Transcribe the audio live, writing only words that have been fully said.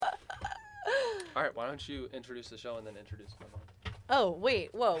All right, why don't you introduce the show and then introduce my mom? Oh, wait.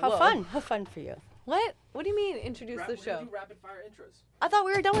 Whoa. How fun for you. What? What do you mean introduce the show? We're gonna do rapid fire intros. I thought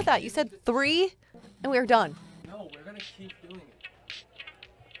we were done with that. You said 3 and we were done. No, we're gonna keep doing it.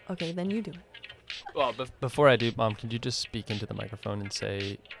 Okay, then you do it. Well, before I do, Mom, can you just speak into the microphone and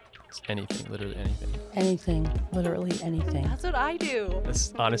say anything, literally anything? Anything, literally anything. That's what I do.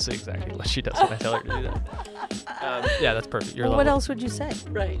 That's honestly exactly what she does when I tell her to do that. Yeah, that's perfect. You're Well, what level. else would you say?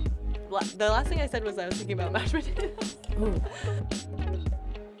 Right. The last thing I said was I was thinking about mashed potatoes. Ooh.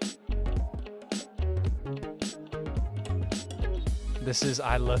 This is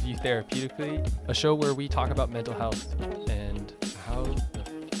I Love You Therapeutically, a show where we talk about mental health and how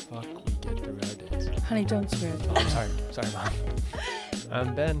the fuck we get through our days. Honey, don't swear. Oh, I'm sorry, Mom.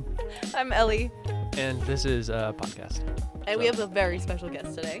 I'm Ben, I'm Ellie, and this is a podcast. and we have a very special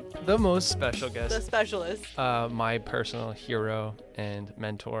guest today. The most special The guest, specialist. my personal hero and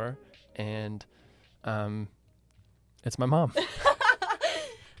mentor, and it's my mom.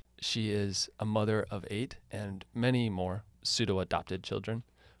 She is a mother of 8 and many more pseudo-adopted children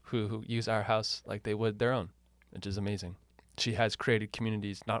who use our house like they would their own, which is amazing. She has created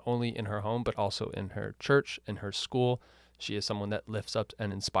communities not only in her home, but also in her church, in her school. She is someone that lifts up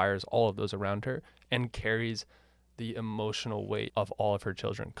and inspires all of those around her and carries the emotional weight of all of her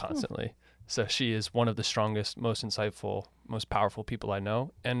children constantly. So she is one of the strongest, most insightful, most powerful people I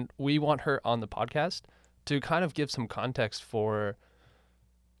know. And we want her on the podcast to kind of give some context for,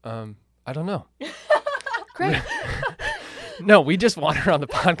 I don't know. Great. No, we just want her on the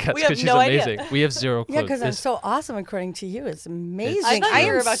podcast We have because she's no idea. amazing. We have zero clue. Yeah, because I'm This- so awesome according to you. It's amazing. I thought I you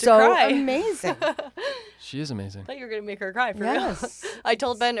were am about to so cry. amazing. She is amazing. I thought you were going to make her cry for Yes. real. I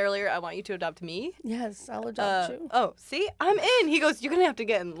told Ben earlier I want you to adopt me. Yes, I'll adopt you. Oh, see? I'm in. He goes, you're going to have to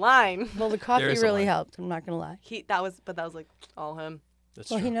get in line. Well, the coffee is a really line. helped. I'm not going to lie. That was like all him.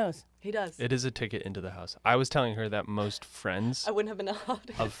 That's Well, true. he knows. He does. It is a ticket into the house. I was telling her that most friends I wouldn't have been allowed.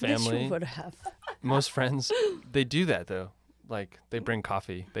 of Yes, family, you would have. most friends, they do that though. Like they bring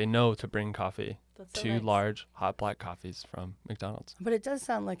coffee. They know to bring coffee. That's so 2 nice. large hot black coffees from McDonald's. But it does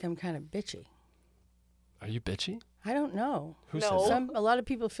sound like I'm kind of bitchy. Are you bitchy? I don't know. Who No. said A lot of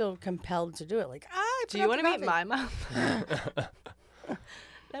people feel compelled to do it. Like, I Do you want to meet me? my mom? that?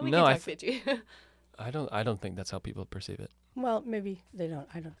 Then we No, can I talk bitchy. I don't think that's how people perceive it. Well, maybe they don't.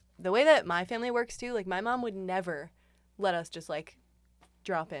 I don't. The way that my family works too, like my mom would never let us just like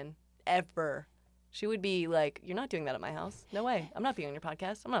drop in ever. She would be like, "You're not doing that at my house. No way. I'm not being on your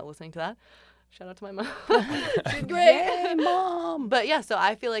podcast. I'm not listening to that." Shout out to my mom. She's great. Yay, Mom. But yeah, so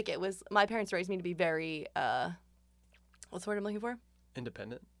I feel like it was my parents raised me to be very what's the word I'm looking for?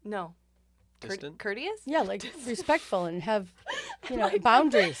 Independent, No. distant. Courteous? Yeah, like respectful and have, Like-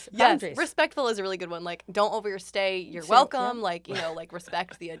 boundaries. Yes, Boundaries. respectful is a really good one. Like, don't overstay. You're So, welcome. yeah. Like, like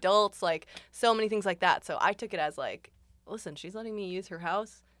respect the adults. Like, so many things like that. So I took it as like, listen, she's letting me use her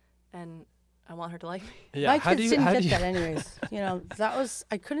house, and I want her to like me. Yeah. My how kids do you? didn't How get do you? that anyways.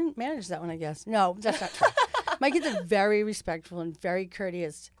 I couldn't manage that one, I guess. No, that's not true. My kids are very respectful and very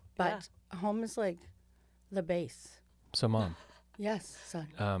courteous, but home is like the base. So, Mom, Yes,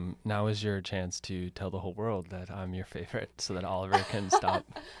 son. now is your chance to tell the whole world that I'm your favorite, so that Oliver can stop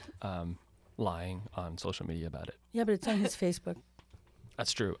lying on social media about it. Yeah, but it's on his Facebook.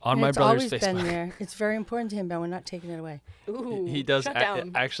 That's true. On And my it's brother's always Facebook. been there. It's very important to him, but we're not taking it away. Ooh, He does shut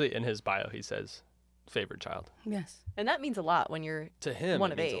down. actually in his bio. He says favorite child. Yes. And that means a lot when you're, To him,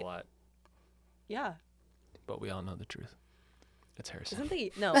 One it of means 8. a lot. yeah. But we all know the truth. It's Harrison. Isn't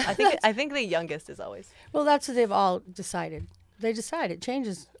the no? I think the youngest is always. Well, that's what they've all decided. They decide. It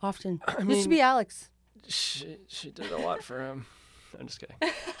changes often. Used to mean- be Alex. She did a lot for him. I'm just kidding.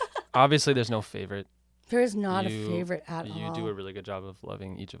 Obviously, there's no favorite. There is not You- a favorite at all. You do a really good job of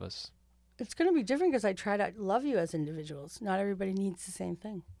loving each of us. It's going to be different because I try to love you as individuals. Not everybody needs the same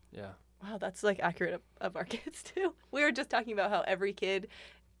thing. Yeah. Wow, that's like accurate of our kids too. We were just talking about how every kid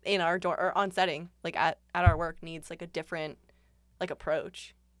in our dorm or on setting, like at our work, needs like a different like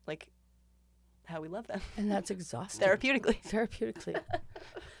approach, like how we love them And that's exhausting. therapeutically. Therapeutically.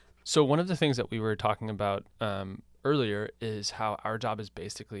 So one of the things that we were talking about earlier is how our job is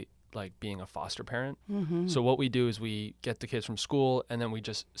basically like being a foster parent. Mm-hmm. So what we do is we get the kids from school and then we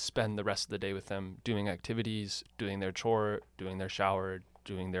just spend the rest of the day with them doing activities, doing their chore, doing their shower,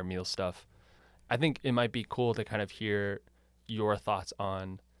 doing their meal stuff. I think it might be cool to kind of hear your thoughts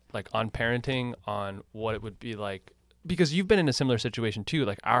on parenting, on what it would be like, because you've been in a similar situation too.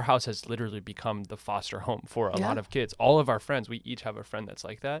 Like our house has literally become the foster home for a lot of kids. All of our friends, we each have a friend that's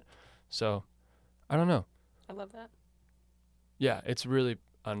like that. So I don't know. I love that. Yeah, it's really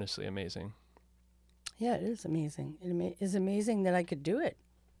honestly amazing. Yeah, it is amazing. It is amazing that I could do it.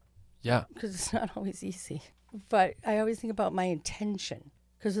 Yeah. because it's not always easy. But I always think about my intention,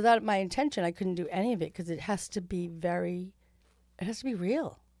 because without my intention, I couldn't do any of it, because it has to be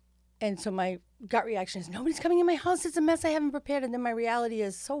real. And so my gut reaction is, nobody's coming in my house. It's a mess. I haven't prepared. And then my reality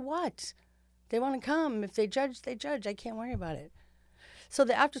is, so what? They want to come. If they judge, they judge. I can't worry about it. So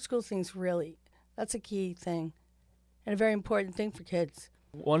the after school thing's really, that's a key thing and a very important thing for kids.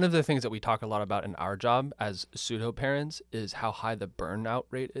 One of the things that we talk a lot about in our job as pseudo parents is how high the burnout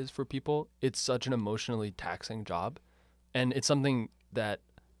rate is for people. It's such an emotionally taxing job. And it's something that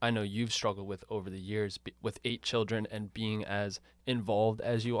I know you've struggled with over the years with 8 children and being as involved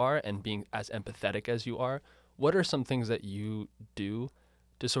as you are and being as empathetic as you are. What are some things that you do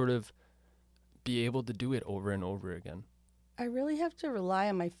to sort of be able to do it over and over again? I really have to rely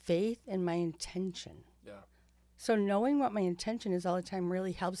on my faith and my intention. Yeah. So knowing what my intention is all the time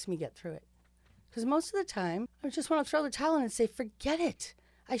really helps me get through it. Because most of the time, I just want to throw the towel in and say, forget it.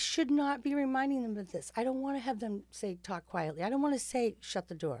 I should not be reminding them of this. I don't want to have them say, talk quietly. I don't want to say, shut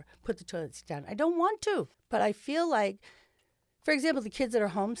the door, put the toilet seat down. I don't want to. But I feel like, for example, the kids that are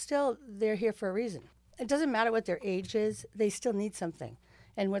home still, they're here for a reason. It doesn't matter what their age is. They still need something.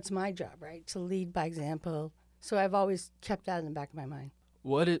 And what's my job, right? To lead by example. So I've always kept that in the back of my mind.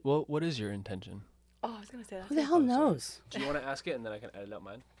 What is your intention? Oh, I was going to say that. Who the hell knows? Do you want to ask it and then I can edit out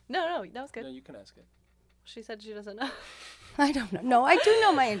mine? No, that was good. No, you can ask it. She said she doesn't know. I don't know. No, I do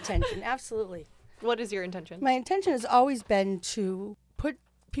know my intention. Absolutely. What is your intention? My intention has always been to put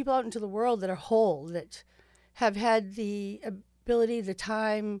people out into the world that are whole, that have had the ability, the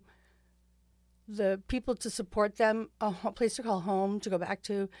time, the people to support them, a place to call home, to go back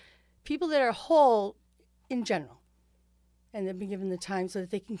to, people that are whole in general. And they've been given the time so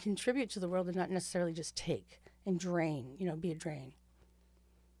that they can contribute to the world and not necessarily just take and drain, be a drain.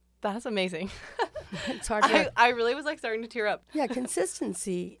 That's amazing. It's hard work. I really was like starting to tear up. Yeah,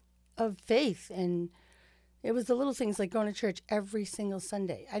 consistency of faith. And it was the little things like going to church every single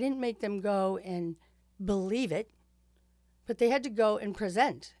Sunday. I didn't make them go and believe it, but they had to go and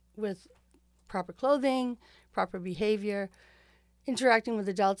present with proper clothing, proper behavior, interacting with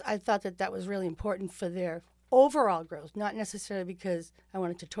adults. I thought that that was really important for their overall growth, not necessarily because I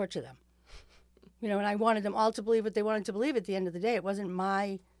wanted to torture them. And I wanted them all to believe what they wanted to believe at the end of the day. It wasn't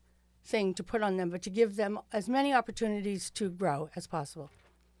my thing to put on them, but to give them as many opportunities to grow as possible.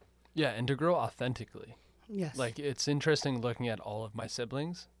 Yeah, and to grow authentically. Yes. Like, it's interesting looking at all of my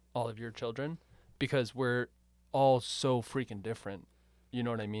siblings, all of your children, because we're all so freaking different. You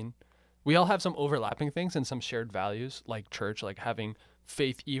know what I mean? We all have some overlapping things and some shared values, like church, like having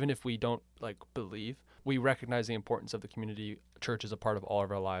faith, even if we don't believe. We recognize the importance of the community. Church is a part of all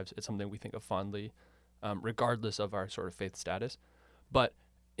of our lives. It's something we think of fondly, regardless of our sort of faith status. But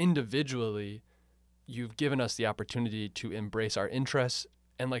individually, you've given us the opportunity to embrace our interests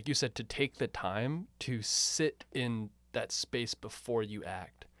and, like you said, to take the time to sit in that space before you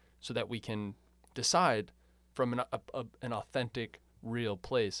act so that we can decide from an authentic, real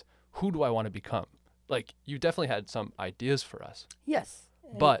place, who do I want to become? Like, you definitely had some ideas for us. Yes.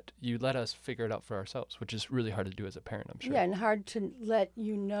 But you let us figure it out for ourselves, which is really hard to do as a parent, I'm sure. Yeah, and hard to let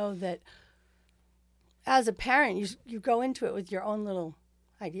you know that as a parent, you go into it with your own little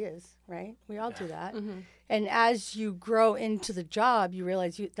ideas, right? We all do that. Mm-hmm. And as you grow into the job, you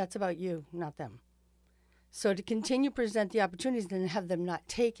realize that's about you, not them. So to continue to present the opportunities and have them not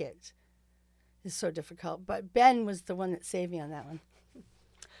take it is so difficult. But Ben was the one that saved me on that one.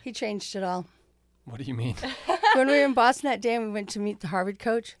 He changed it all. What do you mean? When we were in Boston that day and we went to meet the Harvard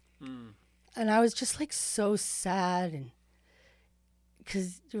coach, and I was just so sad, and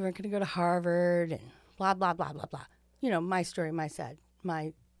because we weren't going to go to Harvard and blah, blah, blah, blah, blah. My story, my sad,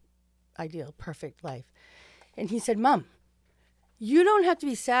 my ideal, perfect life. And he said, Mom, you don't have to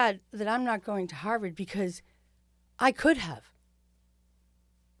be sad that I'm not going to Harvard because I could have.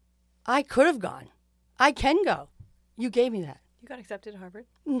 I could have gone. I can go. You gave me that. You got accepted at Harvard?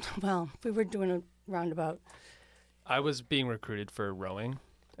 Well, we were doing a roundabout. I was being recruited for rowing,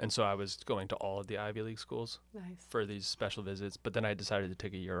 and so I was going to all of the Ivy League schools Nice. for these special visits, but then I decided to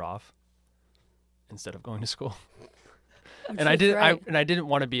take a year off instead of going to school. And I didn't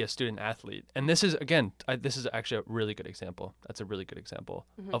want to be a student athlete. And this is, again, this is actually a really good example. That's a really good example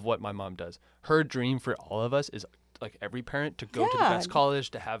of what my mom does. Her dream for all of us is, like every parent, to go to the best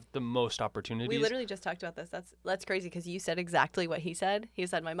college, to have the most opportunities. We literally just talked about this. That's crazy because you said exactly what he said. He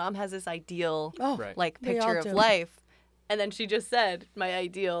said, my mom has this ideal Right. picture of do. life. And then she just said, my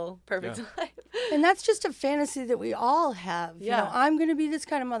ideal perfect life. And that's just a fantasy that we all have. Yeah. I'm going to be this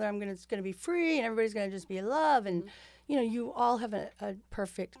kind of mother. It's going to be free, and everybody's going to just be in love. And, you all have a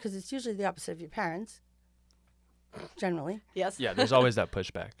perfect, because it's usually the opposite of your parents. generally. Yes. Yeah, there's always that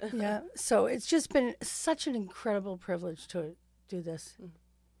pushback. Yeah. So it's just been such an incredible privilege to do this. It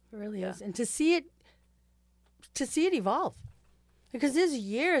really Yeah. is. And to see it evolve. Because there's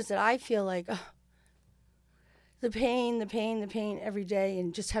years that I feel like the pain every day,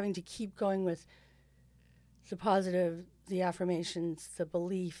 and just having to keep going with the positive, the affirmations, the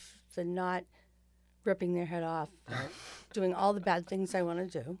belief, the not ripping their head off, doing all the bad things I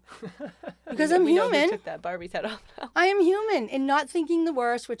want to do. Because I'm We know who human. took that Barbie's head off now. I am human, and not thinking the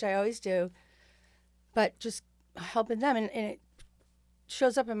worst, which I always do, but just helping them. And it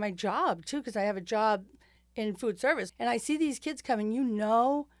shows up in my job, too, because I have a job in food service. And I see these kids come, and you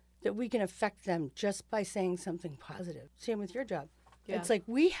know that we can affect them just by saying something positive. Same with your job. Yeah. It's like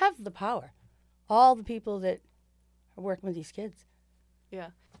we have the power, all the people that are working with these kids.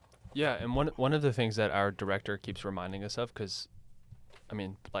 Yeah. Yeah, and one of the things that our director keeps reminding us of, because, I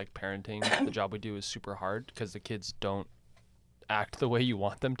mean, like parenting, the job we do is super hard because the kids don't act the way you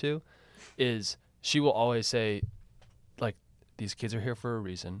want them to, is she will always say, like, these kids are here for a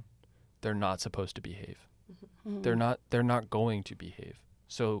reason. They're not supposed to behave. Mm-hmm. They're not going to behave.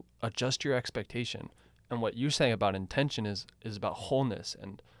 So adjust your expectation. And what you're saying about intention is about wholeness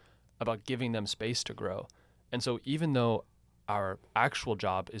and about giving them space to grow. And so even though our actual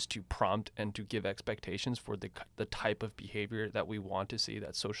job is to prompt and to give expectations for the type of behavior that we want to see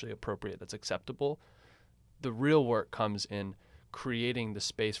that's socially appropriate, that's acceptable, the real work comes in creating the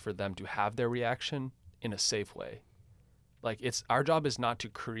space for them to have their reaction in a safe way. Like, our job is not to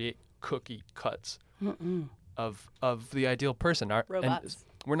create cookie cuts of the ideal person. Robots.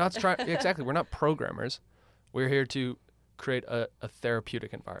 We're not exactly. We're not programmers. We're here to create a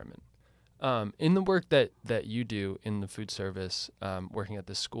therapeutic environment. In the work that you do in the food service, working at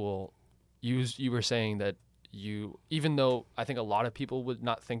this school, you were saying that even though I think a lot of people would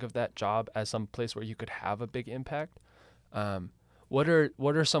not think of that job as some place where you could have a big impact, what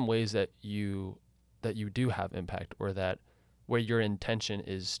are some ways that you do have impact, or that where your intention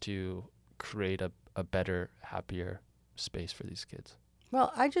is to create a better, happier space for these kids?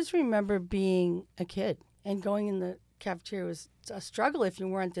 Well, I just remember being a kid and going in the cafeteria was a struggle if you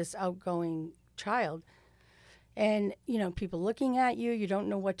weren't this outgoing child. And, people looking at you, you don't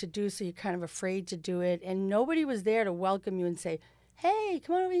know what to do, so you're kind of afraid to do it. And nobody was there to welcome you and say, hey,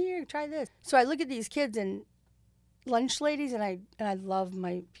 come on over here, try this. So I look at these kids and lunch ladies, and I love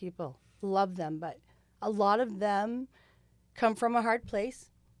my people, love them. But a lot of them come from a hard place.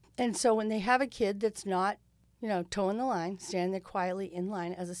 And so when they have a kid that's not, toeing the line, standing there quietly in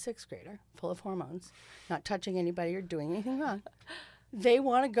line as a sixth grader, full of hormones, not touching anybody or doing anything wrong, they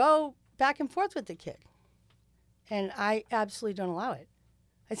want to go back and forth with the kid. And I absolutely don't allow it.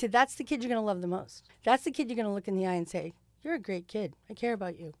 I say, that's the kid you're going to love the most. That's the kid you're going to look in the eye and say, you're a great kid. I care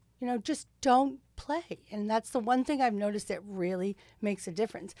about you. Just don't play. And that's the one thing I've noticed that really makes a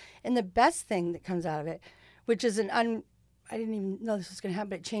difference. And the best thing that comes out of it, which is I didn't even know this was going to happen,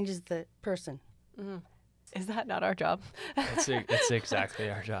 but it changes the person. Mm-hmm. Is that not our job? It's exactly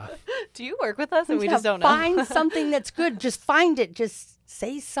our job. Do you work with us and we Yeah, just don't know? Find something that's good. Just find it. Just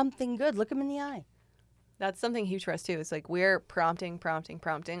say something good. Look them in the eye. That's something huge for us too. It's like we're prompting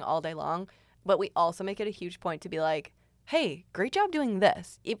all day long, but we also make it a huge point to be like, hey, great job doing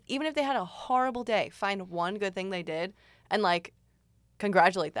this. Even if they had a horrible day, find one good thing they did and like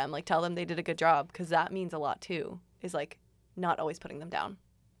congratulate them, like tell them they did a good job, because that means a lot too, is like not always putting them down.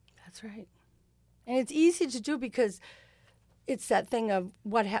 That's right. And it's easy to do because it's that thing of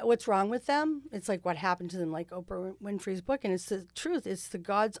what's wrong with them. It's like what happened to them, like Oprah Winfrey's book. And it's the truth. It's the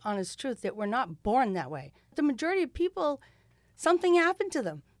God's honest truth that we're not born that way. The majority of people, something happened to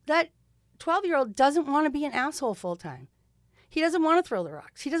them. That 12-year-old doesn't want to be an asshole full time. He doesn't want to throw the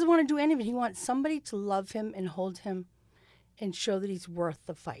rocks. He doesn't want to do any of it. He wants somebody to love him and hold him and show that he's worth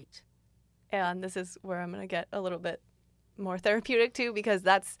the fight. And this is where I'm going to get a little bit more therapeutic too, because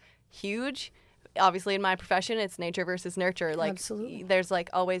that's huge. Obviously, in my profession, it's nature versus nurture. Like, Absolutely. There's like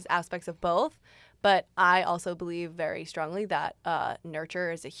always aspects of both. But I also believe very strongly that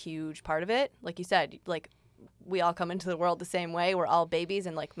nurture is a huge part of it. Like you said, like we all come into the world the same way. We're all babies,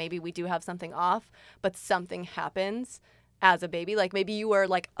 and like maybe we do have something off, but something happens as a baby. Like maybe you were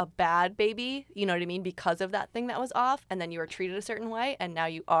like a bad baby, you know what I mean, because of that thing that was off, and then you were treated a certain way, and now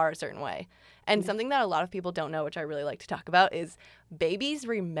you are a certain way. And something that a lot of people don't know, which I really like to talk about, is babies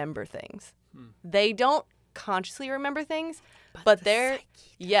remember things. They don't consciously remember things, but their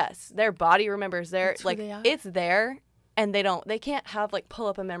body remembers. That's who like they are. it's there, and they can't have like pull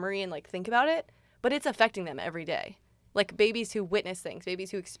up a memory and like think about it, but it's affecting them every day. Like babies who witness things,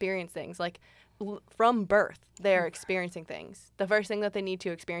 babies who experience things, like from birth, they're experiencing things. The first thing that they need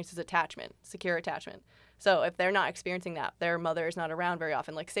to experience is attachment, secure attachment. So if they're not experiencing that, their mother is not around very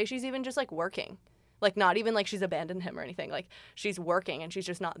often. Like, say she's even just like working, like not even like she's abandoned him or anything. Like she's working and she's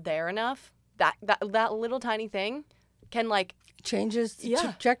just not there enough. That little tiny thing can like Changes the Yeah.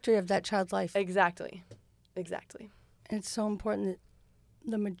 trajectory of that child's life. exactly. And it's so important that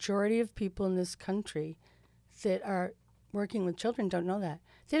the majority of people in this country that are working with children don't know that.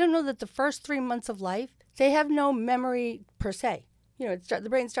 They don't know that the first 3 months of life, they have no memory per se. You know, the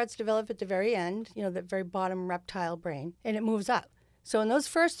brain starts to develop at the very end, you know, that very bottom reptile brain, and it moves up. So in those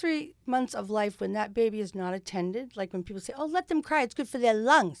first 3 months of life, when that baby is not attended, like when people say, oh, let them cry, it's good for their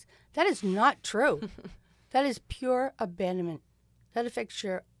lungs. That is not true. That is pure abandonment. That affects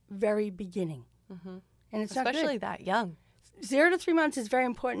your very beginning. And it's not Especially good. that young. 0 to 3 months is very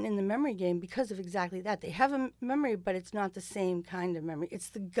important in the memory game because of exactly that. They have a memory, but it's not the same kind of memory. It's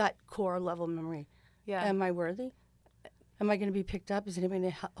the gut core level memory. Yeah. Am I worthy? Am I going to be picked up? Is anybody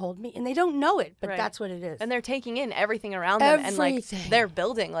going to hold me? And they don't know it, but Right. that's what it is. And they're taking in everything around them and like Everything. they're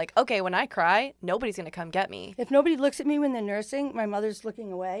building like, okay, when I cry, nobody's going to come get me. If nobody looks at me when they're nursing, my mother's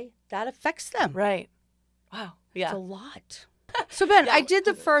looking away, that affects them. Right. Wow. It's Yeah. a lot. So, Ben, I did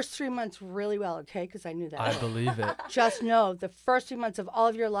the first 3 months really well, okay? Because I knew that. I believe it. Just know the first 3 months of all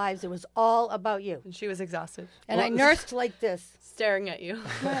of your lives, it was all about you. And she was exhausted, And I nursed like this. staring at you.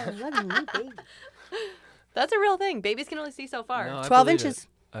 Well, loving me, baby. That's a real thing. Babies can only see so far. No, I 12 believe inches. It.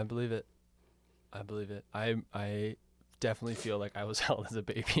 I believe it. I believe it. I definitely feel like I was held as a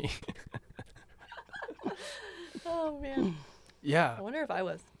baby. Oh man. Yeah. I wonder if I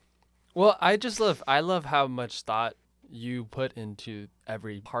was. Well, I love how much thought you put into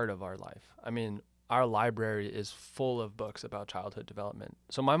every part of our life. I mean, our library is full of books about childhood development.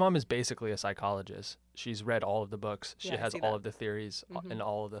 So my mom is basically a psychologist. She's read all of the books. She Yeah, I has see all that. of the theories and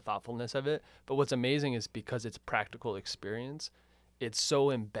all of the thoughtfulness of it. But what's amazing is because it's practical experience, it's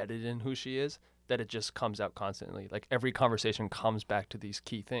so embedded in who she is that it just comes out constantly. Like every conversation comes back to these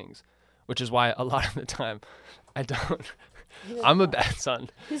key things, which is why a lot of the time I don't. I'm a bad son.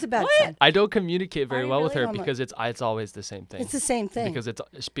 He's a bad son. I don't communicate very Are you well with really? her Oh my- because it's always the same thing. It's the same thing.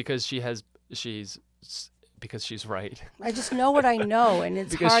 Because she's right. I just know what I know, and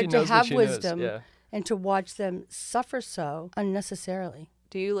it's Because she hard to knows what have she knows, wisdom yeah. and to watch them suffer so unnecessarily.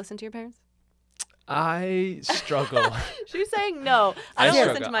 Do you listen to your parents? I struggle. She's saying no. I don't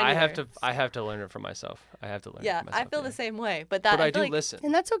listen to mine either. I have to learn it for myself. I have to learn it Yeah, for myself. I feel yeah. the same way. But that But I feel do like listen.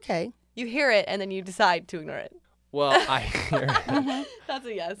 And that's okay. you hear it and then you decide to ignore it. Well, I hear it. That's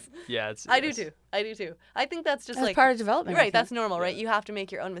a yes. Yeah, it's I do yes. too. I do too. I think that's just That's like part of development. I right. think. That's normal, right? You have to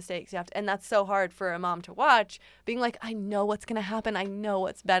make your own mistakes. You have to, and that's so hard for a mom to watch. Being like, I know what's gonna happen. I know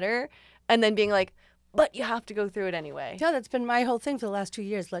what's better, and then being like, but you have to go through it anyway. Yeah, that's been my whole thing for the last 2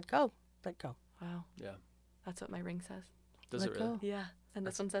 years. Let go. Let go. Wow, Yeah. that's what my ring says. Does Let it really? go. Yeah, and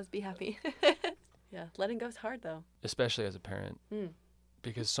this one says, be happy. Yeah, letting go is hard though. Especially as a parent. Mm.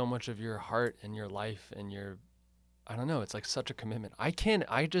 Because so much of your heart and your life and your I don't know, it's like such a commitment. I can't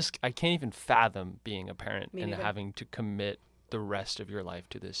even fathom being a parent Me and neither. having to commit the rest of your life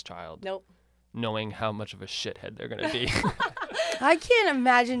to this child, Nope. knowing how much of a shithead they're going to be. I can't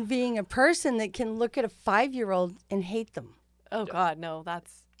imagine being a person that can look at a 5-year-old and hate them. Oh God, no.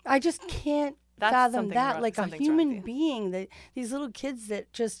 That's I just can't That's fathom something that. wrong- Like a something's wrong with human you. being, that these little kids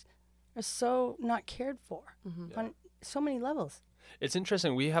that just are so not cared for Mm-hmm. on so many levels. It's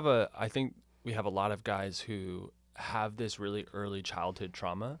interesting. I think we have a lot of guys who have this really early childhood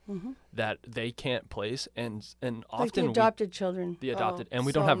trauma that they can't place, and Like often the adopted children. the adopted, and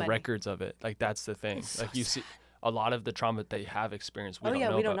we so don't have many. records of it. Like that's the thing. It's so Like you see a lot of the trauma they have experienced. We don't know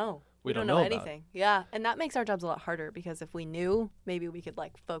we about. don't know. We don't know know about. anything. Yeah, and that makes our jobs a lot harder because if we knew, maybe we could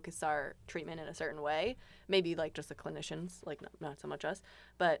like focus our treatment in a certain way. Maybe like just the clinicians, like not so much us.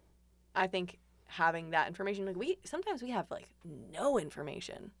 But I think having that information, like sometimes we have like no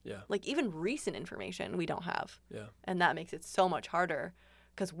information. Yeah. Like even recent information we don't have. Yeah. And that makes it so much harder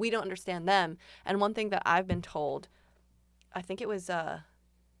because we don't understand them. And one thing that I've been told, I think it was the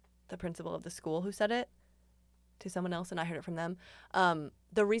principal of the school who said it to someone else, and I heard it from them.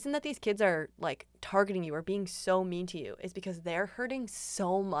 The reason that these kids are like targeting you or being so mean to you is because they're hurting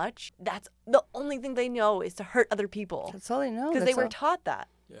so much. That's the only thing they know is to hurt other people That's all they know. because they That's were all. taught that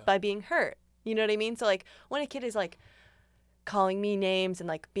Yeah. by being hurt. You know what I mean? So like when a kid is like calling me names and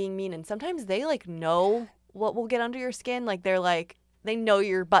like being mean, and sometimes they like know what will get under your skin. Like they're like they know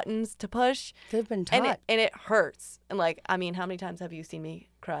your buttons to push, They've been taught. and it hurts. And like I mean, how many times have you seen me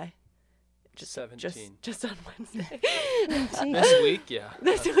cry? Just 17. Just on Wednesday. This week, yeah.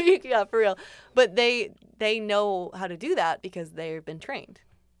 This week, yeah, for real. But they know how to do that because they've been trained.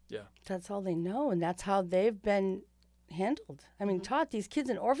 Yeah. That's all they know, and that's how they've been handled. I mean, taught. These kids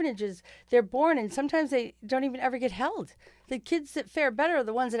in orphanages, they're born and sometimes they don't even ever get held. The kids that fare better are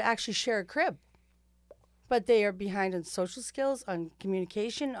the ones that actually share a crib. But they are behind on social skills, on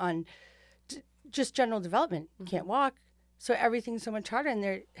communication, on just general development. Can't walk. So everything's so much harder, and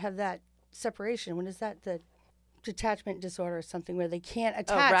they have that separation. What is that? The detachment disorder or something where they can't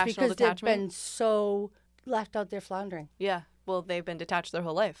attach rational because detachment? they've been so left out there floundering. Yeah. Well, they've been detached their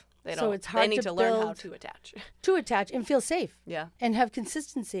whole life. They So don't. it's hard They need to to learn how build- to attach. To attach and feel safe. Yeah. And have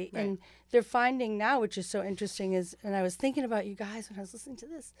consistency. Right. And they're finding now, which is so interesting, is, and I was thinking about you guys when I was listening to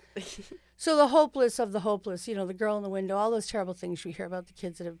this. So the hopeless of the hopeless, you know, the girl in the window, all those terrible things you hear about the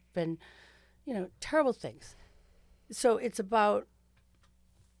kids that have been, you know, terrible things. So it's about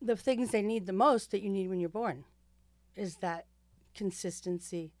the things they need the most that you need when you're born is that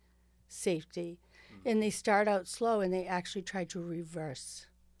consistency, safety. And they start out slow and they actually try to reverse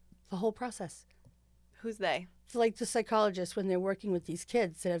the whole process. Who's they? It's like the psychologists when they're working with these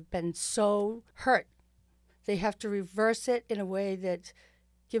kids that have been so hurt. They have to reverse it in a way that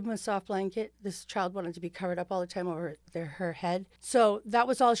give them a soft blanket. This child wanted to be covered up all the time over her head. So that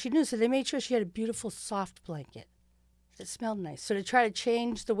was all she knew. So they made sure she had a beautiful soft blanket that smelled nice. So to try to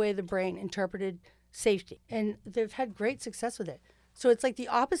change the way the brain interpreted safety. And they've had great success with it. So it's like the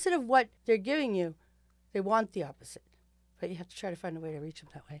opposite of what they're giving you. They want the opposite. But you have to try to find a way to reach them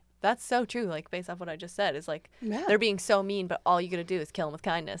that way. That's so true. Like based off what I just said, is like Yeah. they're being so mean, but all you gotta do is kill them with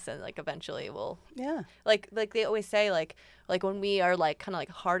kindness, and like eventually we'll Yeah. like they always say like when we are like kind of like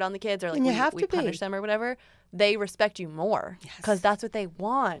hard on the kids or like And you we, have we to be. punish them or whatever, they respect you more because Yes. that's what they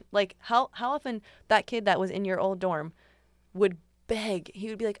want. Like how often that kid that was in your old dorm would beg, he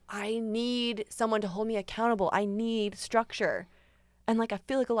would be like, I need someone to hold me accountable, I need structure. And like I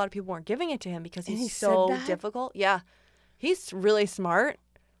feel like a lot of people weren't giving it to him because And he's he said so that? difficult. Yeah, he's really smart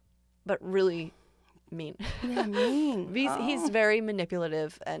but really mean. Yeah, mean. He's very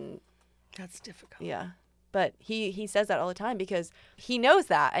manipulative and That's difficult. yeah. But he says that all the time because he knows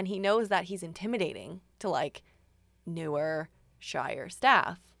that, and he knows that he's intimidating to like newer, shyer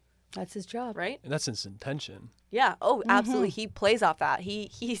staff, That's his job. right? And that's his intention. Yeah. Oh, absolutely. He plays off that. He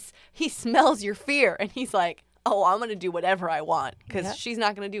smells your fear, and he's like, "Oh, I'm gonna do whatever I want because Yeah. she's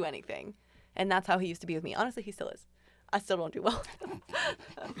not gonna do anything." And that's how he used to be with me. Honestly, he still is. I still don't do well.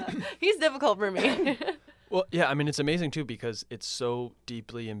 He's difficult for me. Well, yeah, I mean, it's amazing too because it's so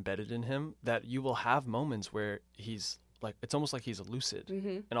deeply embedded in him that you will have moments where he's like, it's almost like he's lucid.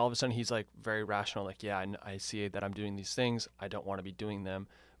 Mm-hmm. And all of a sudden he's like very rational, like, yeah, I see that I'm doing these things. I don't want to be doing them.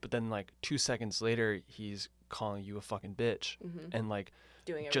 But then like 2 seconds later, he's calling you a fucking bitch and like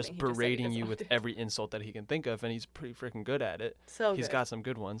Doing everything just he just said he berating doesn't you want with to. every insult that he can think of. And he's pretty freaking good at it. So He's good. got some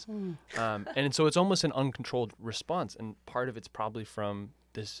good ones. Mm. And so it's almost an uncontrolled response. And part of it's probably from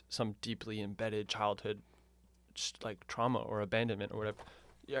some deeply embedded childhood just like trauma or abandonment or whatever.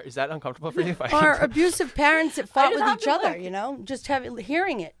 Yeah, is that uncomfortable for you? If I Or abusive parents that fought did with not each know other, that. you know? Just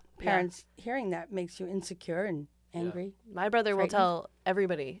hearing it. Yeah. Parents hearing that makes you insecure and angry. My brother will Frightened? tell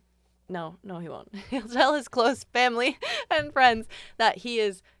everybody. No, he won't. He'll tell his close family and friends that he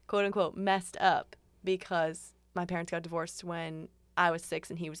is quote unquote messed up because my parents got divorced when I was 6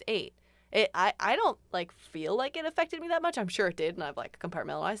 and he was 8. I don't like feel like it affected me that much. I'm sure it did, and I've like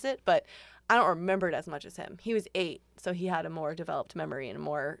compartmentalized it, but I don't remember it as much as him. He was 8, so he had a more developed memory and a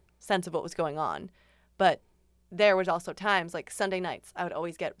more sense of what was going on. But there was also times like Sunday nights, I would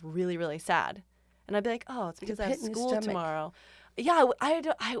always get really, really sad, and I'd be like, "Oh, it's because I have pit in your school stomach. tomorrow." Yeah,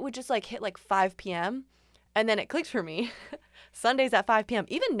 I would just like hit like 5 p.m. and then it clicked for me. Sundays at 5 p.m.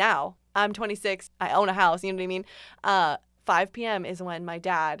 Even now, I'm 26. I own a house. You know what I mean? 5 p.m. is when my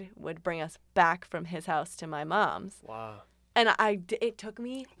dad would bring us back from his house to my mom's. Wow. And it took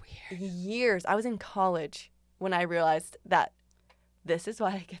me years. I was in college when I realized that this is why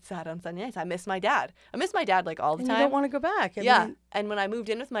I get sad on Sunday nights. I miss my dad. I miss my dad like all the And time. you don't want to go back. I Yeah. mean, And when I moved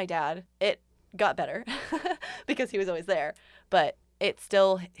in with my dad, it got better because he was always there. But it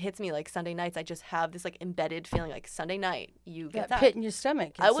still hits me like Sunday nights. I just have this like embedded feeling like Sunday night, you get that sad. pit in your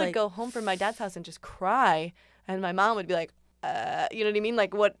stomach. I It's would like, go home from my dad's house and just cry. And my mom would be like, you know what I mean?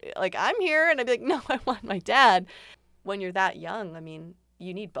 Like, what? Like, I'm here. And I'd be like, no, I want my dad. When you're that young, I mean,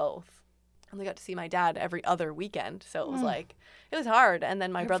 you need both. I only got to see my dad every other weekend. So it was like, it was hard. And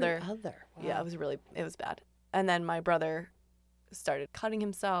then my every brother, other. yeah, Wow. it was bad. And then my brother started cutting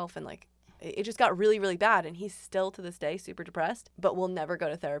himself and like, it just got really, really bad. And he's still to this day super depressed, but we'll never go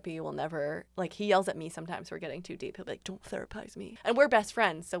to therapy. We'll never, like, he yells at me sometimes for getting too deep. He'll be like, don't therapize me. And we're best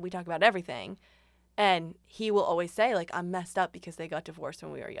friends, so we talk about everything. And he will always say, like, I'm messed up because they got divorced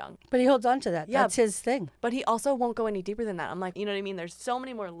when we were young. But he holds on to that. Yeah. That's his thing. But he also won't go any deeper than that. I'm like, you know what I mean? There's so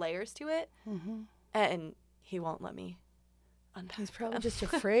many more layers to it. Mm-hmm. And he won't let me unpack He's probably them. just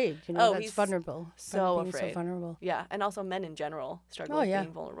afraid. Oh, That's he's vulnerable. so Being afraid. So vulnerable. Yeah, and also men in general struggle Oh, with yeah.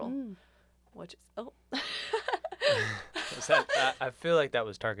 being vulnerable, Mm. which is I feel like that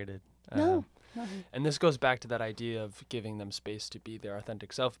was targeted. No. And this goes back to that idea of giving them space to be their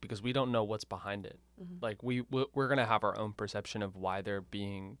authentic self, because we don't know what's behind it. Mhm. Like we're going to have our own perception of why they're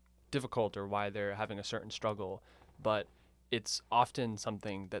being difficult or why they're having a certain struggle, but it's often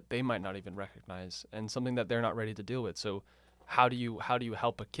something that they might not even recognize and something that they're not ready to deal with. So how do you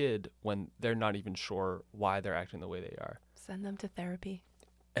help a kid when they're not even sure why they're acting the way they are? send them to therapy.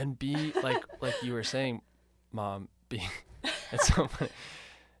 And be like you were saying, Mom, be it's so funny.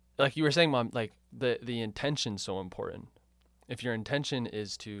 Like you were saying, Mom, like the intention's so important. If your intention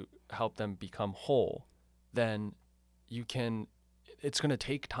is to help them become whole, then it's going to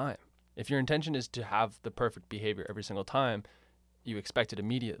take time. If your intention is to have the perfect behavior every single time, you expect it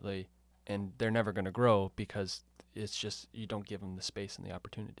immediately, and they're never going to grow because it's just you don't give them the space and the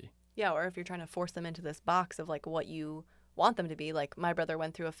opportunity. Yeah, or if you're trying to force them into this box of like what you want them to be. Like my brother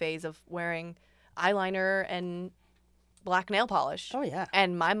went through a phase of wearing eyeliner and black nail polish. Oh, yeah.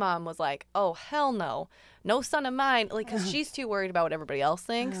 And my mom was like, oh, hell no. No son of mine. Like, because she's too worried about what everybody else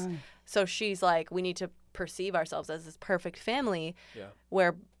thinks. So she's like, we need to perceive ourselves as this perfect family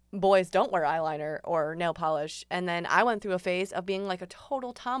where boys don't wear eyeliner or nail polish. And then I went through a phase of being like a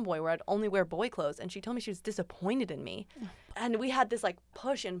total tomboy where I'd only wear boy clothes. And she told me she was disappointed in me. And we had this like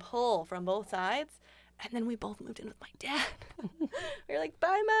push and pull from both sides. And then we both moved in with my dad. We were like, bye,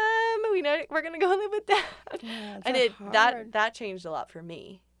 Mom. We know we're going to go live with Dad. Yeah, And that changed a lot for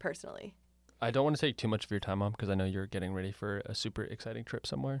me personally. I don't want to take too much of your time, Mom, because I know you're getting ready for a super exciting trip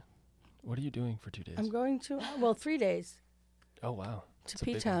somewhere. What are you doing for 2 days? I'm going to, 3 days Oh, wow. to That's a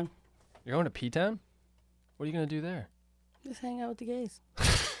big one. P-Town. You're going to P-Town? What are you going to do there? Just hang out with the gays.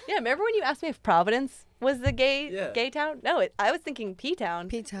 Yeah, remember when you asked me if Providence was the gay Yeah. town? No, I was thinking P-Town.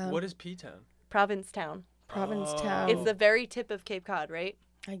 P-Town. What is P-Town? Provincetown. Provincetown. It's the very tip of Cape Cod, right?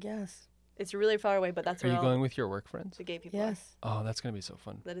 I guess. It's really far away, but that's Are where you all going with your work friends? the gay people Yes. Oh, that's going to be so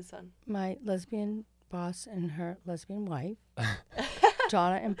fun. are. That is fun. My lesbian boss and her lesbian wife,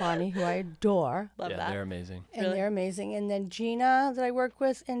 Donna and Bonnie, who I adore. Love yeah, that. they're amazing. And Really? they're amazing. And then Gina that I work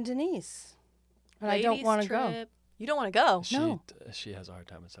with and Denise. And I don't Ladies' want to go. trip. You don't want to go? No. She has a hard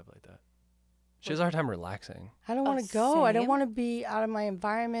time with stuff like that. She has a hard time relaxing. I don't want Oh, to go. I don't same. want to be out of my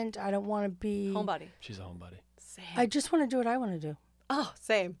environment. I don't want to be. Homebody. She's a homebody. Same. I just want to do what I want to do. Oh,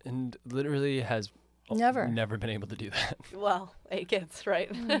 same. And literally has Never. never been able to do that. Well, 8 kids, right?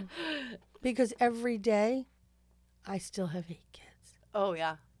 Because every day, I still have 8 kids. Oh,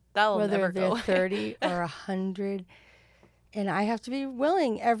 yeah. That will Whether never they're go. 30 or 100. And I have to be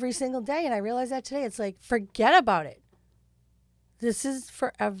willing every single day. And I realized that today. It's like, forget about it. This is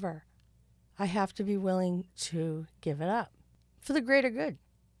forever. I have to be willing to give it up for the greater good.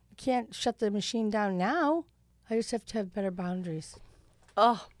 I can't shut the machine down now. I just have to have better boundaries.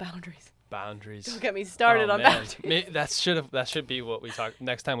 Oh, boundaries. Boundaries. Don't get me started Oh, on man. boundaries. That should be what we talk.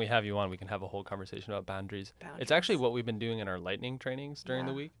 Next time we have you on, we can have a whole conversation about boundaries. It's actually what we've been doing in our lightning trainings during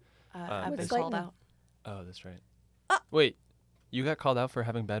the Yeah. week. I've been What's called lightning? out. Oh, that's right. Wait, you got called out for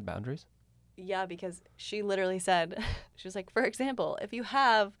having bad boundaries? Yeah, because she literally said, she was like, for example, if you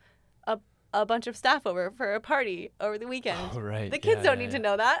have a bunch of staff over for a party over the weekend, Oh, right. the kids don't need to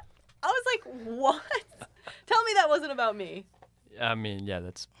know that. I was like, what? Tell me that wasn't about me. I mean, yeah,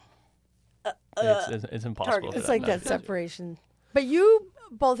 that's Uh, it's impossible. target. for It's that like not that to- separation. But you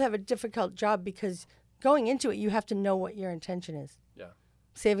both have a difficult job because going into it, you have to know what your intention is. Yeah.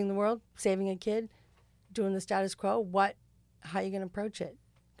 Saving the world, saving a kid, doing the status quo. How are you going to approach it?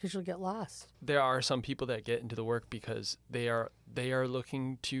 Because you'll get lost. There are some people that get into the work because they are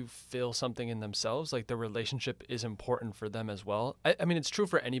looking to fill something in themselves. Like the relationship is important for them as well. I mean, it's true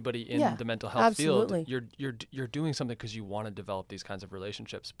for anybody in Yeah, the mental health absolutely. field. You're doing something because you want to develop these kinds of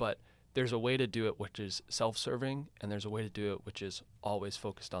relationships, but there's a way to do it which is self-serving, and there's a way to do it which is always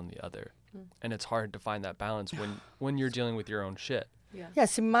focused on the other. And it's hard to find that balance when you're dealing with your own shit. Yeah. Yeah,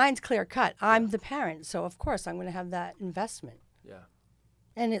 so mine's clear cut. I'm the parent, so of course I'm going to have that investment. Yeah.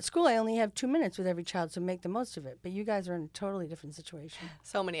 And at school, I only have 2 minutes with every child, so make the most of it. But you guys are in a totally different situation.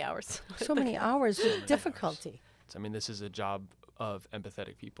 So many hours. So many hours with difficulty. I mean, this is a job of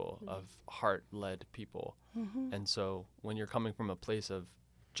empathetic people, of heart-led people. And so when you're coming from a place of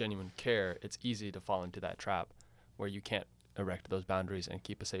genuine care, it's easy to fall into that trap where you can't erect those boundaries and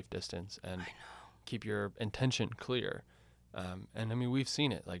keep a safe distance and keep your intention clear. And I mean, we've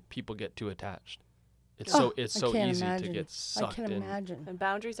seen it. Like, people get too attached. It's so I can't easy imagine. to get I sucked can in. imagine. And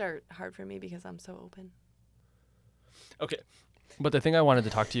boundaries are hard for me because I'm so open. Okay. But the thing I wanted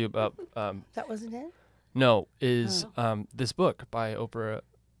to talk to you about, That wasn't it? No, is this book by Oprah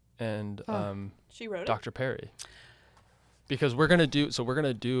and She wrote it. Dr. Perry. Because we're gonna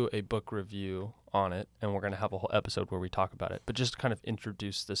do a book review on it, and we're gonna have a whole episode where we talk about it. But just to kind of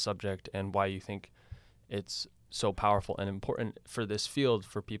introduce the subject and why you think it's so powerful and important for this field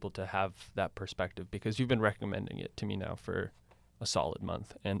for people to have that perspective. Because you've been recommending it to me now for a solid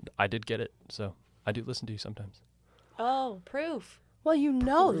month, and I did get it, so I do listen to you sometimes. Oh, proof. Well, you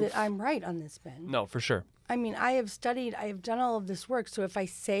know Proof. that I'm right on this, Ben. No, for sure. I mean, I have studied, I have done all of this work. So if I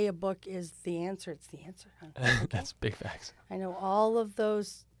say a book is the answer, it's the answer. Huh? That's big facts. I know all of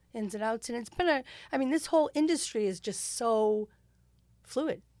those ins and outs. And it's been this whole industry is just so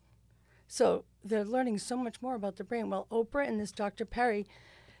fluid. So they're learning so much more about the brain. Well, Oprah and this Dr. Perry,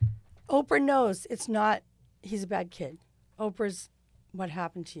 Oprah knows it's not, he's a bad kid. Oprah's what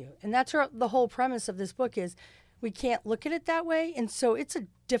happened to you. And that's the whole premise of this book is we can't look at it that way. And so it's a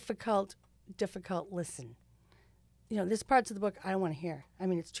difficult listen. You know, there's parts of the book I don't want to hear. I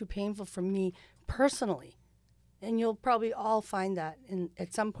mean, it's too painful for me personally. And you'll probably all find that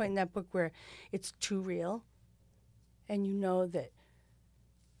at some point in that book where it's too real. And you know that,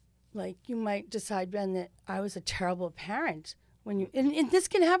 like, you might decide, Ben, that I was a terrible parent. And this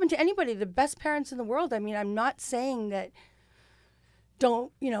can happen to anybody, the best parents in the world. I mean, I'm not saying that I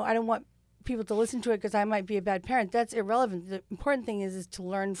don't want people to listen to it because I might be a bad parent. That's irrelevant. The important thing is to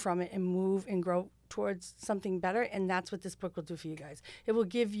learn from it and move and grow towards something better. And that's what this book will do for you guys. It will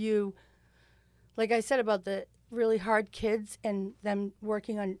give you, like I said about the really hard kids and them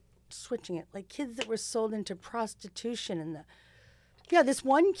working on switching it, like kids that were sold into prostitution and this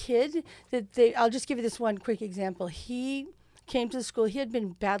one kid I'll just give you this one quick example. He came to the school. He had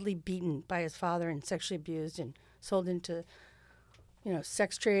been badly beaten by his father and sexually abused and sold into,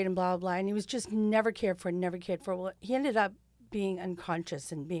 sex trade and blah, blah, blah. And he was just never cared for. Well, he ended up being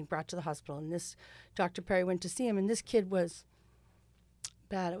unconscious and being brought to the hospital. And this Dr. Perry went to see him, and this kid was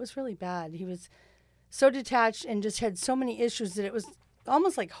bad. It was really bad. He was so detached and just had so many issues that it was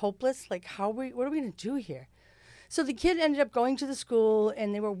almost like hopeless. Like, what are we going to do here? So the kid ended up going to the school,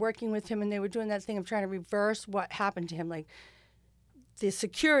 and they were working with him, and they were doing that thing of trying to reverse what happened to him, like the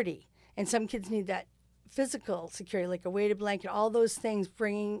security. And some kids need that physical security, like a weighted blanket, all those things,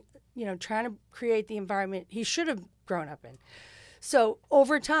 trying to create the environment he should have grown up in. So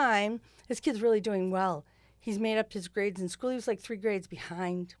over time, this kid's really doing well. He's made up his grades in school. He was like 3 grades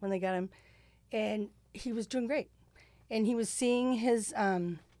behind when they got him, and he was doing great. And he was seeing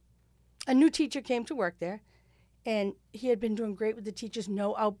a new teacher came to work there, and he had been doing great with the teachers,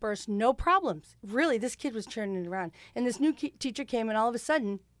 no outbursts, no problems. Really, this kid was turning it around. And this new teacher came, and all of a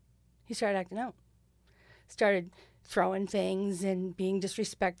sudden, he started acting out. Started throwing things and being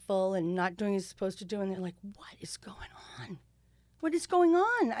disrespectful and not doing what he's supposed to do. And they're like, what is going on? What is going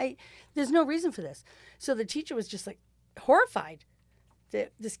on? There's no reason for this. So the teacher was just like horrified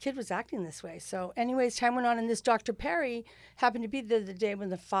that this kid was acting this way. So anyways, time went on, and this Dr. Perry happened to be there the day when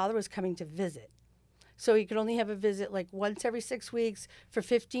the father was coming to visit. So he could only have a visit like once every 6 weeks. For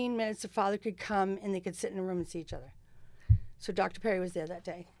 15 minutes, the father could come, and they could sit in a room and see each other. So Dr. Perry was there that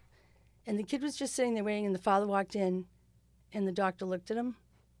day. And the kid was just sitting there waiting, and the father walked in, and the doctor looked at him,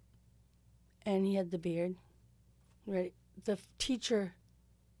 and he had the beard. Right? The teacher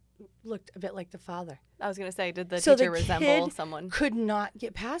looked a bit like the father. I was going to say, did the So teacher the resemble kid someone? could not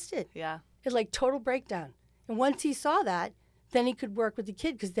get past it. Yeah. It like total breakdown. And once he saw that, then he could work with the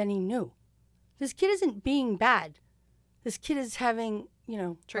kid because then he knew. This kid isn't being bad. This kid is having,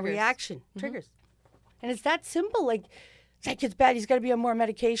 a reaction. Mm-hmm. Triggers. And it's that simple. Like, that kid's bad. He's got to be on more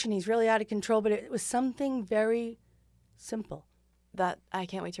medication. He's really out of control. But it was something very simple. That I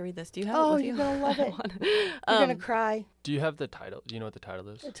can't wait to read this. Do you have Oh, it with you're you? going to love it. You're going to cry. Do you have the title? Do you know what the title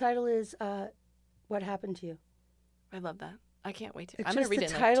is? The title is What Happened to You. I love that. I can't wait to. It's I'm going just to read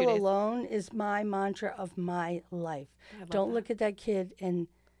the it in like 2 title days. alone is my mantra of my life. I love Don't that. look at that kid and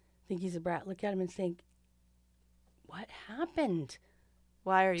think he's a brat. Look at him and think, what happened?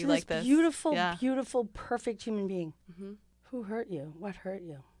 Why are you to like this this? beautiful, Yeah. beautiful, perfect human being? Mhm. Who hurt you? What hurt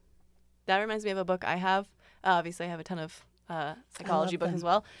you? That reminds me of a book I have. Obviously, I have a ton of psychology love books them. as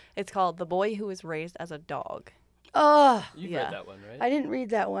well. It's called The Boy Who Was Raised as a Dog. Oh, You've Yeah. read that one, right? I didn't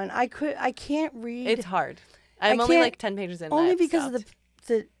read that one. I can't read. It's hard. I I'm only can't- like 10 pages in. and only I've because stopped. of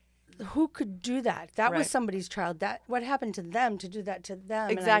the who could do that? That Right. was somebody's child. That what happened to them to do that to them?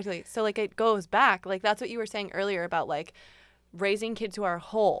 And I- Exactly. So like it goes back. Like that's what you were saying earlier about like raising kids who are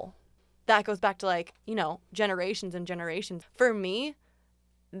whole. That goes back to like, generations and generations. For me,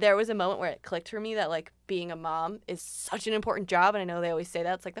 there was a moment where it clicked for me that like being a mom is such an important job. And I know they always say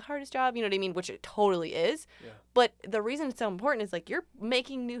that it's like the hardest job, you know what I mean? Which it totally is. Yeah. But the reason it's so important is like you're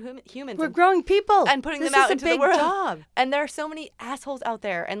making new humans We're growing people. and putting This them out is a into the big world. job. And there are so many assholes out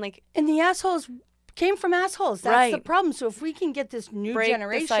there. And like And the assholes came from assholes. That's the Right. problem. So if we can get this new break the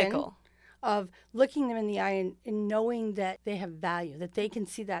generation cycle. of looking them in the eye and knowing that they have value, that they can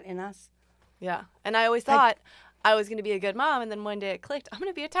see that in us. Yeah. And I always thought I was going to be a good mom. And then one day it clicked. I'm going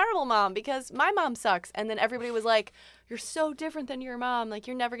to be a terrible mom because my mom sucks. And then everybody was like, you're so different than your mom. Like,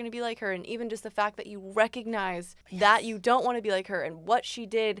 you're never going to be like her. And even just the fact that you recognize that you don't want to be like her and what she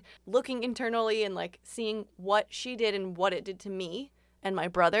did, looking internally and like seeing what she did and what it did to me and my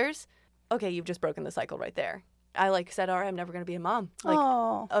brothers. Okay, you've just broken the cycle right there. I like said, all right, I'm never going to be a mom. Like,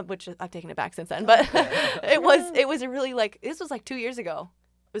 Oh, which I've taken it back since then. But it was a really like, this was like 2 years ago.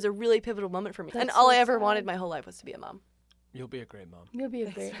 It was a really pivotal moment for me. And That's all so I ever sad. wanted my whole life was to be a mom. You'll be a great mom. you'll be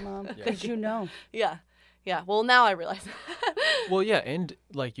a great mom Yeah. because you know. Yeah. Yeah. Well, now I realize. Well, yeah, and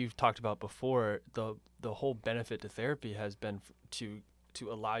like you've talked about before, the whole benefit to therapy has been to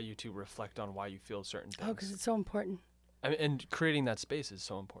allow you to reflect on why you feel certain things. Oh, because it's so important. I mean, and creating that space is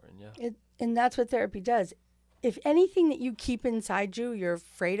so important. Yeah. And that's what therapy does. If anything that you keep inside you, you're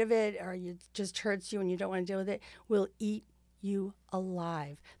afraid of it or it just hurts you and you don't want to deal with it, will eat you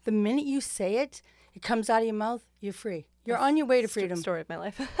alive. The minute you say it, it comes out of your mouth, you're free. You're on your way to freedom. Story of my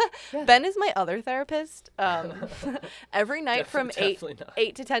life. Yeah. Ben is my other therapist. Every night from Definitely not.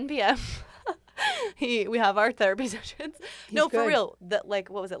 8 to 10 p.m. we have our therapy sessions. No, for good. real. Like,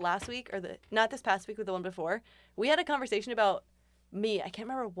 what was it, last week or not this past week, but the one before? We had a conversation about me. I can't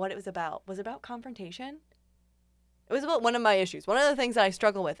remember what it was about. Was it about confrontation? It was about one of my issues, one of the things that I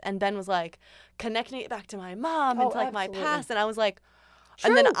struggle with. And Ben was like connecting it back to my mom and Oh, to like my absolutely. past. And I was like,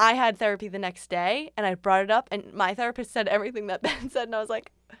 and then True. I had therapy the next day and I brought it up and my therapist said everything that Ben said. And I was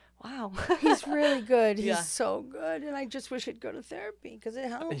like, wow. He's really good. He's Yeah. so good. And I just wish he'd go to therapy because it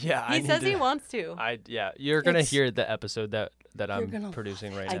helps. Yeah. I He need says he to- wants to. You're gonna It's- hear the episode that I'm gonna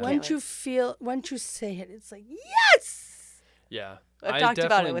producing I right can't now. wait. Once you say it, it's like, yes! Yeah. I've I talked about it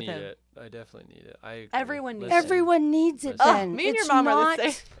definitely with need him. it. I definitely need it. I agree. Everyone needs Listen, Everyone needs it, Listen. Oh, Ben. me and your It's mom are not,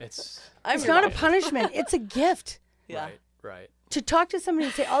 the same. It's I'm It's your not a mom. punishment. It's a gift. Yeah. right. To talk to somebody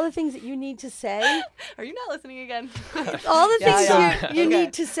and say all the things that you need to say, Are you not listening again? all the Yeah, things yeah. you Okay.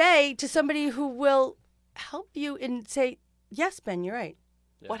 need to say to somebody who will help you and say, yes, Ben, you're right.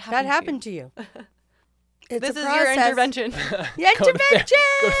 What That happened to you? happened to you. It's This a is process. your intervention. Your Go to intervention!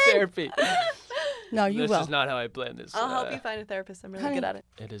 Go to therapy. No, you this will. is not how I planned this. I'll help you find a therapist. I'm really Honey. good at it.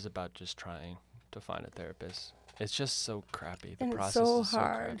 It is about just trying to find a therapist. It's just so crappy. The And it's process so is so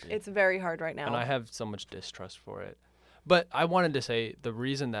hard. crappy. It's very hard right now. And I have so much distrust for it. But I wanted to say the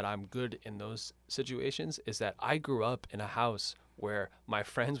reason that I'm good in those situations is that I grew up in a house where my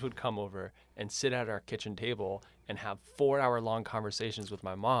friends would come over and sit at our kitchen table and have 4-hour-long conversations with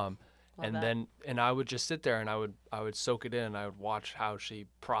my mom. Love that. And I would just sit there and I would soak it in and I would watch how she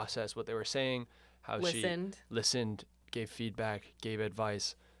processed what they were saying, how Listened. she listened, gave feedback, gave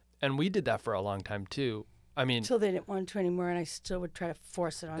advice. And we did that for a long time too. I mean, Until they didn't want to anymore, and I still would try to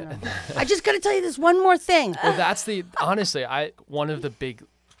force it on them. I just got to tell you this one more thing. well, that's honestly, one of the big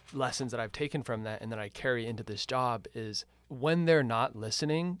lessons that I've taken from that and that I carry into this job is when they're not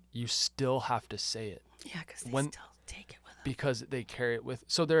listening, you still have to say it Yeah, because they When- still take it with them. because they carry it with.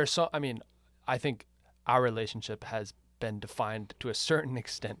 So there are I think our relationship has been defined to a certain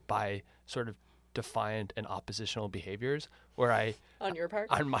extent by sort of defiant and oppositional behaviors where On your part?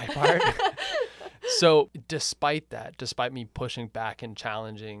 on my part. So despite me pushing back and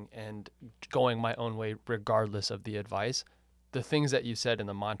challenging and going my own way regardless of the advice, the things that you said and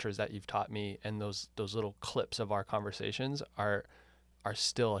the mantras that you've taught me and those little clips of our conversations are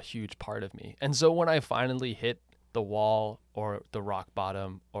still a huge part of me. And so when I finally hit the wall or the rock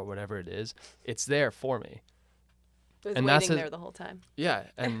bottom or whatever it is, it's there for me. It was and that's waiting a- there the whole time. Yeah,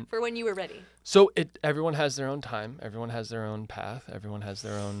 and For when you were ready. so everyone has their own time, everyone has their own path, everyone has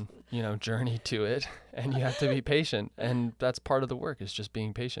their own, journey to it, and you have to be patient. And that's part of the work, is just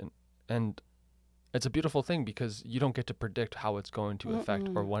being patient. And it's a beautiful thing because you don't get to predict how it's going to affect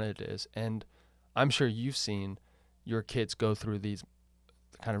or when it is. And I'm sure you've seen your kids go through these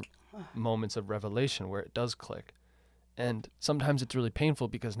kind of moments of revelation where it does click. And sometimes it's really painful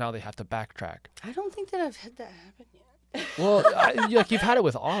because now they have to backtrack. I don't think that I've had that happen yet. Well, you've had it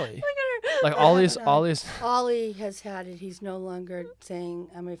with Ollie. Like Ollie's Ollie has had it. He's no longer saying,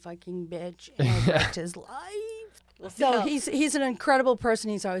 I'm a fucking bitch, and I wrecked his life. We'll see So how- he's an incredible person.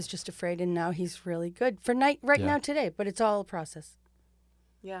 He's always just afraid, and now he's really good for right Yeah. now today. But it's all a process.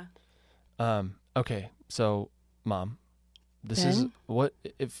 Yeah. Okay, so Mom, This is Ben? what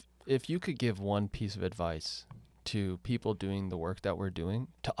if you could give one piece of advice to people doing the work that we're doing,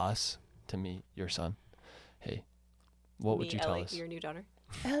 to us, to me, your son. Hey, what would Me, you tell Ellie, us? your new daughter.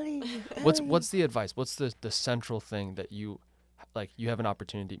 Ellie, What's the advice? What's the central thing that you like? You have an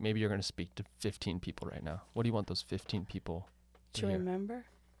opportunity. Maybe you're going to speak to 15 people right now. What do you want those 15 people to to hear? remember?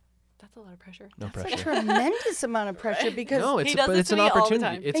 That's a lot of pressure. No That's pressure. a tremendous amount of pressure because No, He it's does but this it's to an me all the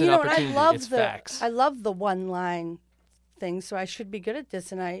opportunity. time. It's and an you know, and opportunity. I love It's the facts. I love the one line thing, so I should be good at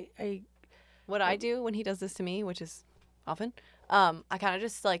this. And I What I do when he does this to me, which is often, I kind of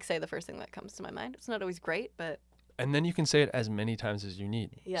just like say the first thing that comes to my mind. It's not always great, but And then you can say it as many times as you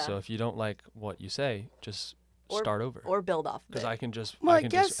need. Yeah. So if you don't like what you say, just Or- start over. or build off of Because it. I can just Well, I I can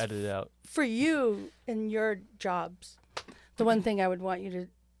guess just edit it out. for you in your jobs, the one thing I would want you to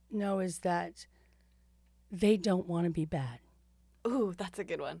know is that they don't want to be bad. Ooh, that's a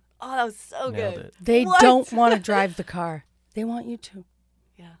good one. Oh, that was so Nailed good. it. They What? don't want to drive the car. They want you to.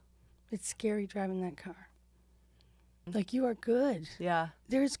 Yeah. It's scary driving that car. Like, you are good. Yeah.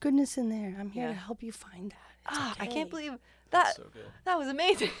 There's goodness in there. I'm here to Yeah. help you find that. It's Ah, I okay. can't believe that. So good. That was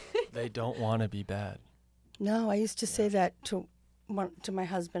amazing. They don't want to be bad. No, I used to say that to my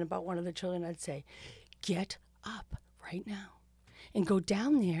husband about one of the children. I'd say, get up right now and go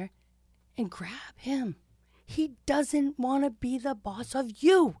down there and grab him. He doesn't want to be the boss of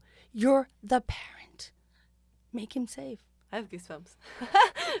you. You're the parent. Make him safe. I have goosebumps.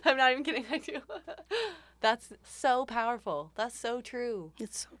 I'm not even kidding. I do. That's so powerful. That's so true.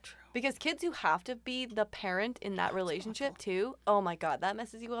 It's so true. Because kids who have to be the parent in that relationship too, oh my God, that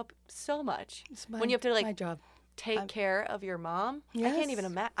messes you up so much. It's When you have to, like, my job. Take care of your mom. I can't even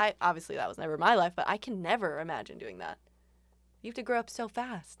Yes. imagine. Obviously that was never my life, but I can never imagine doing that. You have to grow up so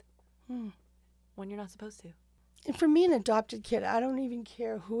fast when you're not supposed to. And for me, an adopted kid, I don't even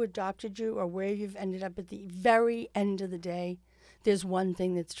care who adopted you or where you've ended up. At the very end of the day, there's one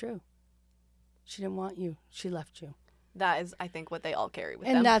thing that's true. She didn't want you. She left you. That is, I think, what they all carry with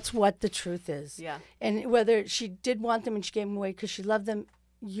And them. that's what the truth is. Yeah. And whether she did want them and she gave them away because she loved them,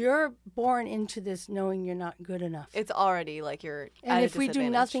 you're born into this knowing you're not good enough. It's already like you're And at a if we do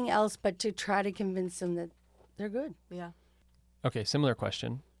disadvantage. nothing else but to try to convince them that they're good. Yeah. Okay, similar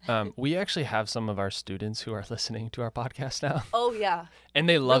question. We actually have some of our students who are listening to our podcast now, Oh yeah. and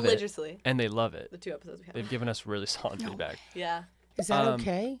they love it. Religiously. And they love it. The 2 episodes we have. They've given us really solid feedback. Yeah. Is that Um,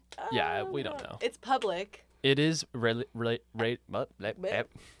 okay? Yeah, we don't know. It's public. It is it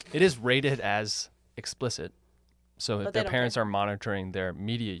is rated as explicit. So if But they their don't parents are monitoring their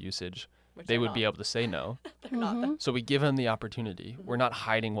media usage, Which they they're would be not. able to say no. They're not. So we give them the opportunity. We're not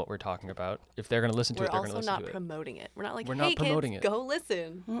hiding what we're talking about. If they're going to listen to We're it, they're going to also listen not to it. promoting it. We're not like, We're hey not promoting kids, it. go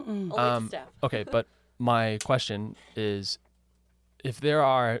listen. Mm-mm. Only to staff. Okay, but my question is, if there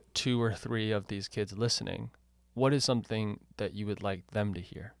are 2 or 3 of these kids listening, what is something that you would like them to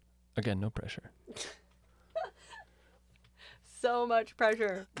hear? Again, no pressure. So much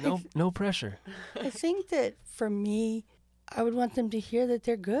pressure. No pressure. I think that for me, I would want them to hear that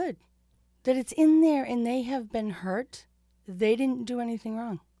they're good, that it's in there and they have been hurt. They didn't do anything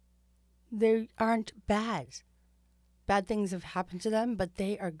wrong. They aren't bad. Bad things have happened to them, but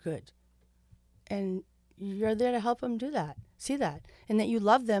they are good. And you're there to help them do that, see that, and that you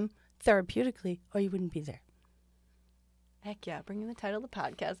love them therapeutically or you wouldn't be there. Heck yeah, bringing the title of the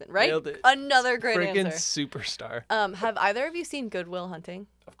podcast in, right? Nailed it. Another great Freaking answer. superstar. Have either of you seen Good Will Hunting?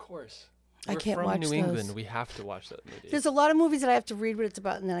 Of course. I We're can't from watch New those. England. We have to watch that movie. There's a lot of movies that I have to read what it's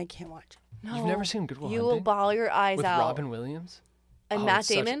about and then I can't watch. No. You've never seen Good Will You Hunting? will bawl your eyes With out. Robin Williams? And Oh, Matt it's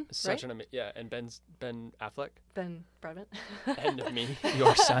such- Damon, Such right? an yeah, and Ben Affleck Ben Bradman. and me,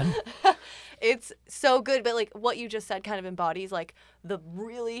 your son. It's so good, but like what you just said kind of embodies like the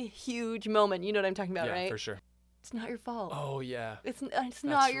really huge moment. You know what I'm talking about, Yeah, right? for sure. It's not your fault. Oh yeah. It's not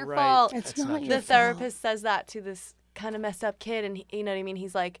That's your right. fault. It's That's not not your The fault. therapist says that to this kind of messed up kid, and you know what I mean.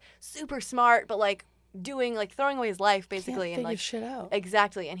 He's like super smart, but like throwing away his life basically, Can't and figure like shit out.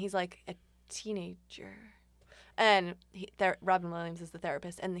 exactly. And he's like a teenager, and Robin Williams is the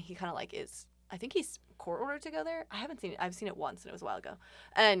therapist, and he kind of like is. I think he's court ordered to go there. I haven't seen it. I've seen it once, and it was a while ago.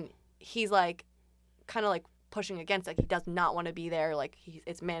 And he's like, kind of like pushing against. Like he does not want to be there. Like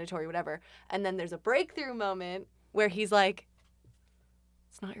it's mandatory, whatever. And then there's a breakthrough moment where he's like,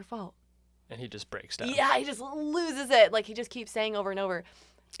 "It's not your fault." And he just breaks down. Yeah, he just loses it. Like he just keeps saying over and over,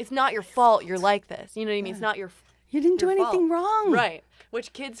 "It's not your fault. You're like this." You know what I mean? It's not your You didn't do your anything fault. wrong. right.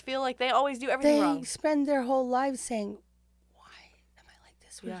 Which kids feel like they always do everything They wrong. spend their whole lives saying, "Why am I like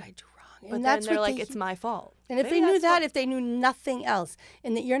this? What Yeah. did I do wrong?" But And then that's they're what like, they, "It's my fault." And if Maybe they knew that's that, what- if they knew nothing else,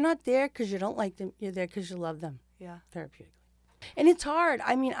 and that you're not there because you don't like them, you're there because you love them yeah. therapeutically. And it's hard.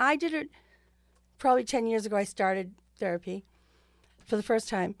 I mean, I did it probably 10 years ago. I started therapy, for the first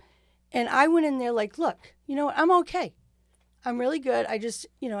time. And I went in there like, look, you know what? I'm okay. I'm really good. I just,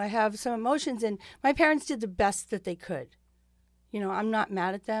 I have some emotions. And my parents did the best that they could. I'm not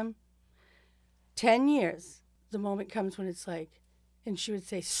mad at them. 10 years, the moment comes when it's like, and she would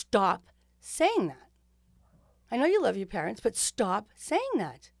say, stop saying that. I know you love your parents, but stop saying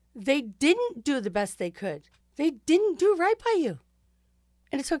that. They didn't do the best they could. They didn't do right by you.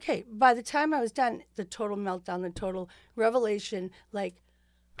 And it's okay. By the time I was done, the total meltdown, the total revelation, like,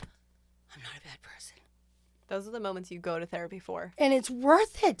 I'm not a bad person. Those are the moments you go to therapy for. And it's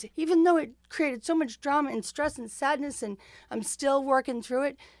worth it. Even though it created so much drama and stress and sadness and I'm still working through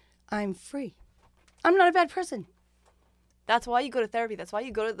it, I'm free. I'm not a bad person. That's why you go to therapy. That's why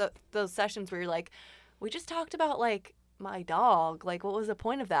you go to those sessions where you're like, we just talked about, like, my dog. Like, what was the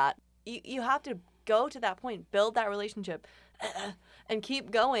point of that? You have to go to that point, build that relationship, and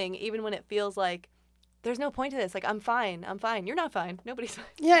keep going even when it feels like there's no point to this. Like, I'm fine. You're not fine. Nobody's fine.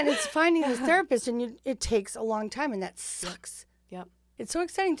 Yeah, and it's finding this therapist, and it takes a long time, and that sucks. Yep. It's so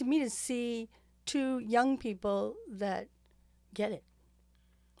exciting to me to see two young people that get it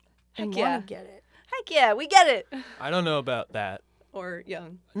and want to get it. Heck yeah, we get it. I don't know about that. Or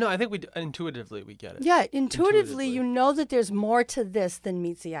young. No, I think intuitively we get it. Yeah, intuitively, you know that there's more to this than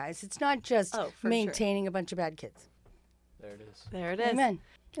meets the eyes. It's not just maintaining a bunch of bad kids. There it is. There it is. Amen.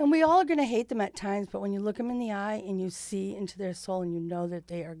 And we all are going to hate them at times, but when you look them in the eye and you see into their soul and you know that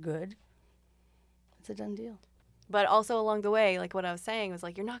they are good, it's a done deal. But also along the way, like what I was saying, was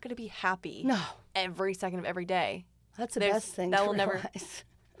like, you're not going to be happy every second of every day. That's the best thing that to will realize.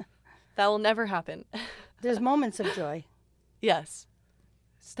 That will never happen. There's moments of joy. Yes.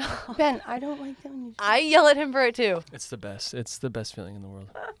 Stop. Ben, I don't like that when you... I yell at him for it too. It's the best. It's the best feeling in the world.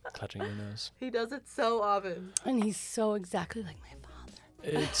 Touching your nose. He does it so often. And he's so exactly like my father.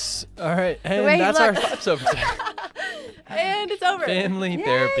 It's all right. And way he that's our looks. episode for today. And it's over. Family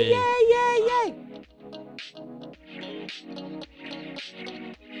therapy. Yay.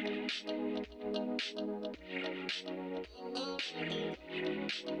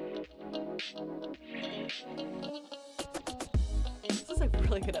 This is a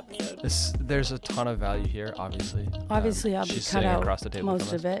really good episode. There's a ton of value here, obviously. Obviously, I'll be she's cut sitting out across the table most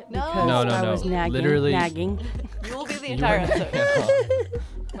from of us. it No. because No, I was nagging. literally- You will do the You entire were- episode.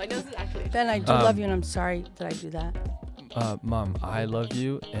 My nose is actually... Ben, I do love you, and I'm sorry that I do that. Mom, I love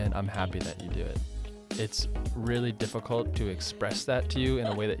you, and I'm happy that you do it. It's really difficult to express that to you in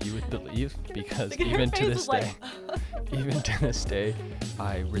a way that you would believe, because Look at her even to face, this it's like- day, even to this day,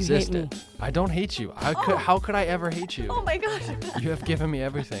 I resist me. it. I don't hate you. How could I ever hate you? Oh my gosh. You have given me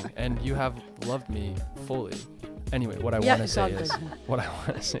everything, and you have loved me fully. Anyway, what I Yeah, want to it's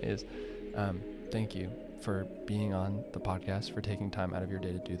all say is, thank you for being on the podcast, for taking time out of your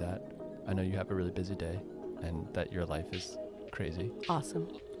day to do that. I know you have a really busy day, and that your life is crazy. Awesome.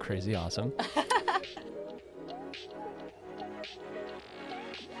 Crazy awesome.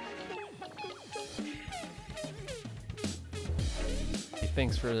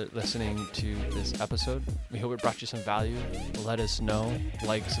 Thanks for listening to this episode. We hope it brought you some value. Let us know.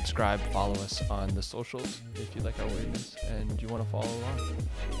 Like, subscribe, follow us on the socials if you like our weirdness and you want to follow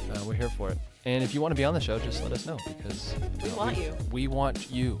along. We're here for it. And if you want to be on the show, just let us know, because We want you. We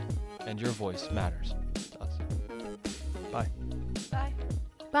want you, and your voice matters to us. Bye. Bye.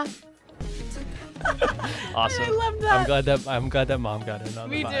 Bye. Awesome. I love that. I'm glad that Mom got in on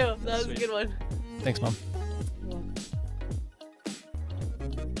the Me vibe. too. That was Sweet. a good one. Thanks, Mom.